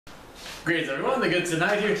Greetings everyone, the good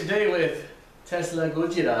tonight here today with Tesla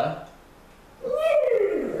Gojira.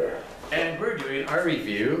 And we're doing our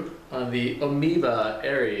review on the Amoeba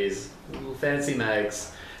Ares, little fancy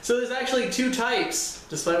mags. So there's actually two types,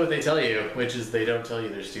 despite what they tell you, which is they don't tell you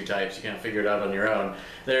there's two types, you can't figure it out on your own.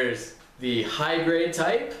 There's the high grade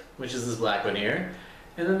type, which is this black one here,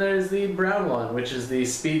 and then there's the brown one, which is the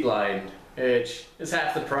speed line, which is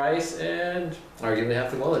half the price and arguably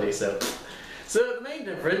half the quality. So the main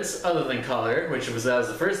difference, other than color, which was that was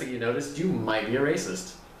the first thing you noticed, you might be a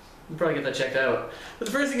racist. You'll probably get that checked out. But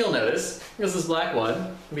the first thing you'll notice is this black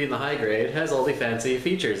one, being the high grade, has all the fancy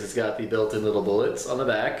features. It's got the built-in little bullets on the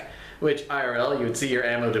back, which IRL you would see your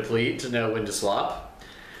ammo deplete to know when to swap.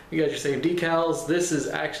 You got your same decals. This is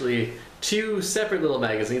actually two separate little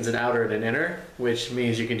magazines, an outer and an inner, which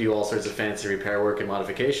means you can do all sorts of fancy repair work and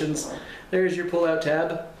modifications. There's your pull-out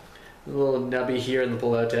tab. A little nubby here in the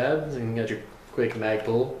pull-out tab, so you got your quick mag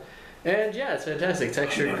pull. And yeah, it's fantastic.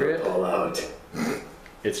 Textured grip. Pull out.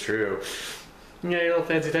 It's true. Yeah, your little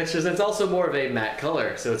fancy textures. It's also more of a matte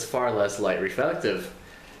color, so it's far less light reflective.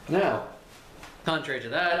 Now, contrary to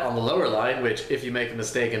that, on the lower line, which if you make a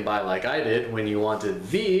mistake and buy like I did, when you wanted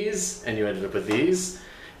these, and you ended up with these,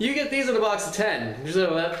 you get these in a box of 10.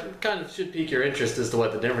 So that kind of should pique your interest as to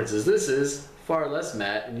what the difference is. This is far less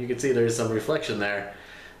matte, and you can see there's some reflection there.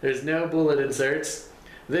 There's no bullet inserts.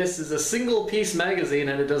 This is a single piece magazine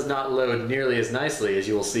and it does not load nearly as nicely as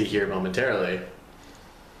you will see here momentarily.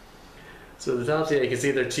 So the top here, you can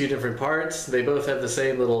see they're two different parts. They both have the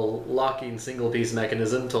same little locking single piece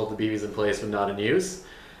mechanism to hold the BBs in place when not in use.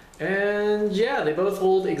 And yeah, they both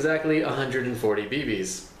hold exactly 140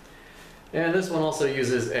 BBs. And this one also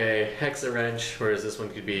uses a hexa wrench, whereas this one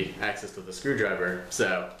could be accessed with a screwdriver.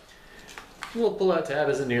 So the little pull-out tab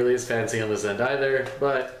isn't nearly as fancy on this end either,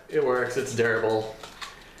 but it works, it's durable.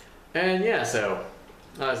 And yeah, so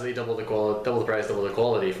honestly, double the price, double the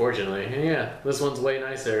quality, fortunately. And yeah, this one's way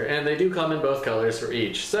nicer. And they do come in both colors for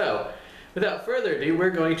each. So, without further ado,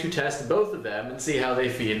 we're going to test both of them and see how they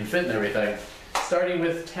feed and fit and everything. Starting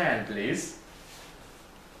with tan, please.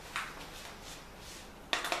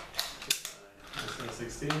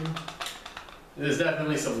 16. There's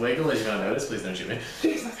definitely some wiggle, as you're gonna notice. Please don't shoot me.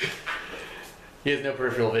 He has no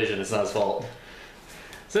peripheral vision, it's not his fault.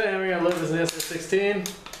 So now we're gonna load this in SS16.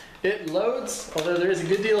 It loads, although there is a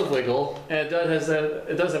good deal of wiggle, and it does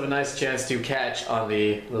have a nice chance to catch on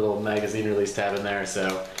the little magazine release tab in there,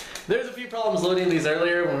 so there's a few problems loading these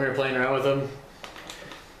earlier when we were playing around with them.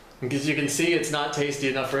 Because you can see it's not tasty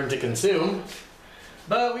enough for him to consume.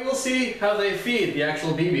 But we will see how they feed the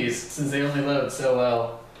actual BBs, since they only load so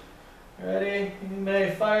well. Ready? You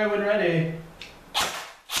may fire when ready.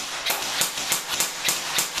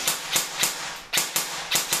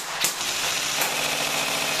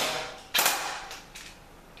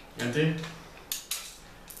 Empty.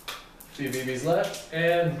 2 BBs left,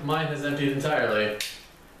 and mine has emptied entirely.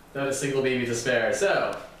 Not a single BB to spare.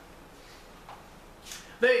 So,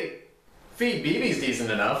 they feed BBs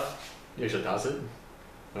decent enough. You should toss it.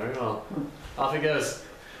 Very well. Off it goes.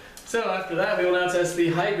 So after that, we will now test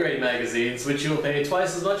the high grade magazines, which you will pay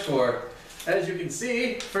twice as much for. As you can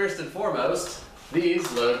see, first and foremost, these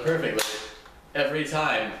load perfectly. Every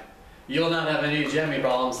time. You'll not have any jammy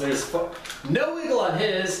problems. There's no wiggle on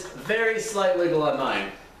his, very slight wiggle on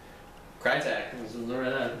mine. Crytek.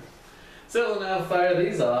 So we'll now fire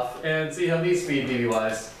these off and see how these feed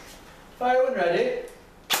BB-wise. Fire when ready.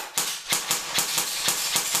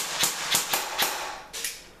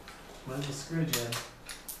 Where's the screw jam?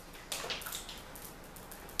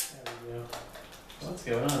 There we go. What's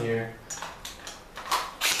going on here?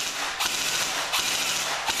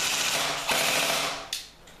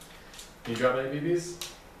 You drop any BBs?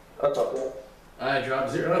 I dropped one. I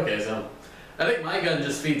dropped 0. Okay, so I think my gun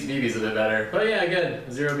just feeds BBs a bit better. But yeah, again,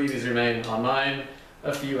 0 BBs remain on mine.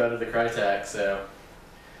 A few out of the Crytek, so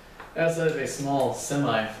outside of a small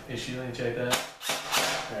semi-issue. Let me check that.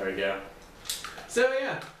 There we go. So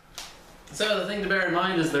yeah. So the thing to bear in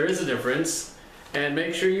mind is there is a difference, and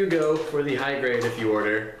make sure you go for the high grade if you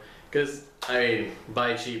order, because I mean,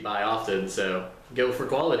 buy cheap, buy often, so go for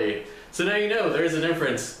quality. So now you know there is a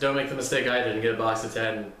difference. Don't make the mistake I did and get a box of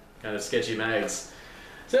 10 kind of sketchy mags.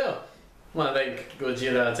 So, I want to thank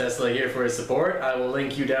Gojira Tesla here for his support. I will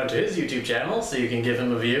link you down to his YouTube channel so you can give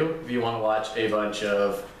him a view if you want to watch a bunch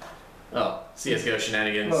of, CSGO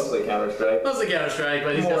shenanigans. Mostly Counter-Strike. Mostly Counter-Strike,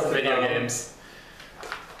 but he's got some video games.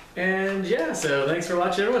 And yeah, so thanks for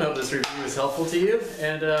watching everyone. Hope this review was helpful to you.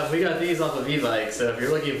 And we got these off of e-bike, so if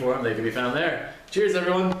you're looking for them, they can be found there. Cheers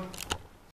everyone!